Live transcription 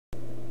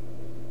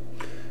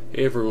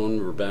Hey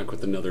everyone, we're back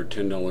with another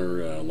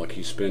 $10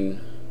 Lucky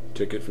Spin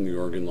ticket from the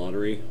Oregon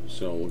Lottery.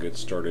 So we'll get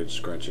started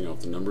scratching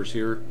off the numbers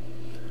here.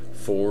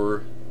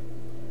 4,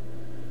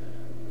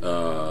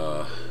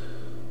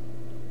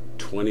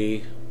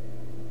 20,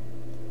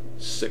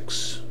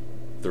 6,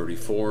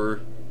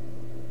 34,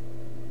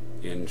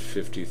 and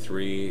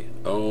 53.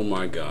 Oh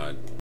my god.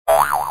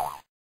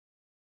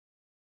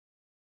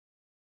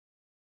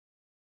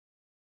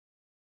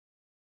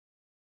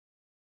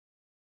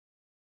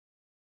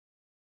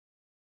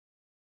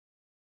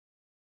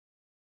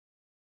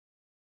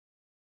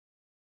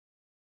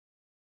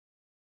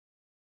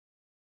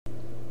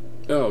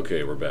 Oh,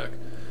 okay, we're back.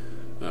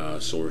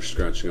 So we're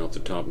scratching off the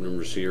top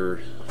numbers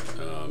here.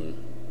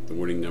 The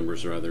winning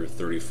numbers are either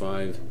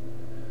 35,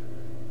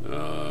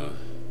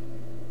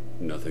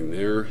 nothing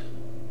there,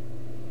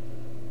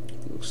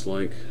 looks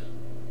like.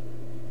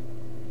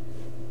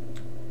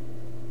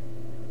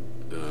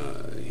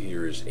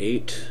 Here is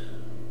 8,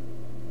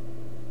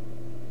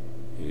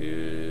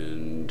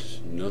 and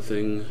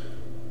nothing.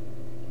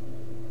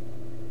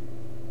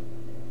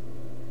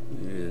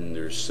 And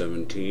there's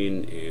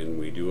 17, and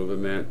we do have a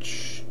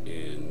match,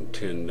 and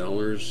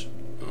 $10.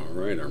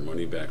 Alright, our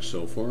money back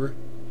so far.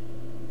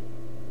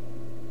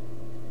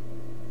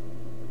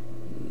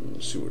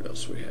 Let's see what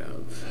else we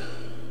have.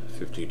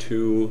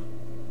 52.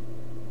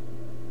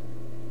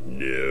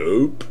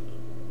 Nope.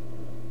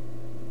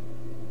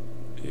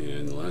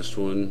 And the last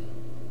one,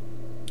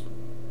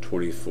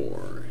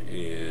 24.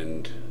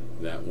 And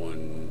that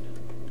one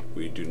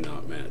we do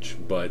not match,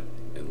 but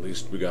at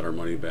least we got our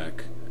money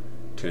back.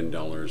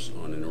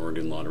 $10 on an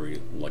Oregon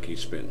Lottery Lucky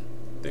Spin.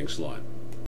 Thanks a lot.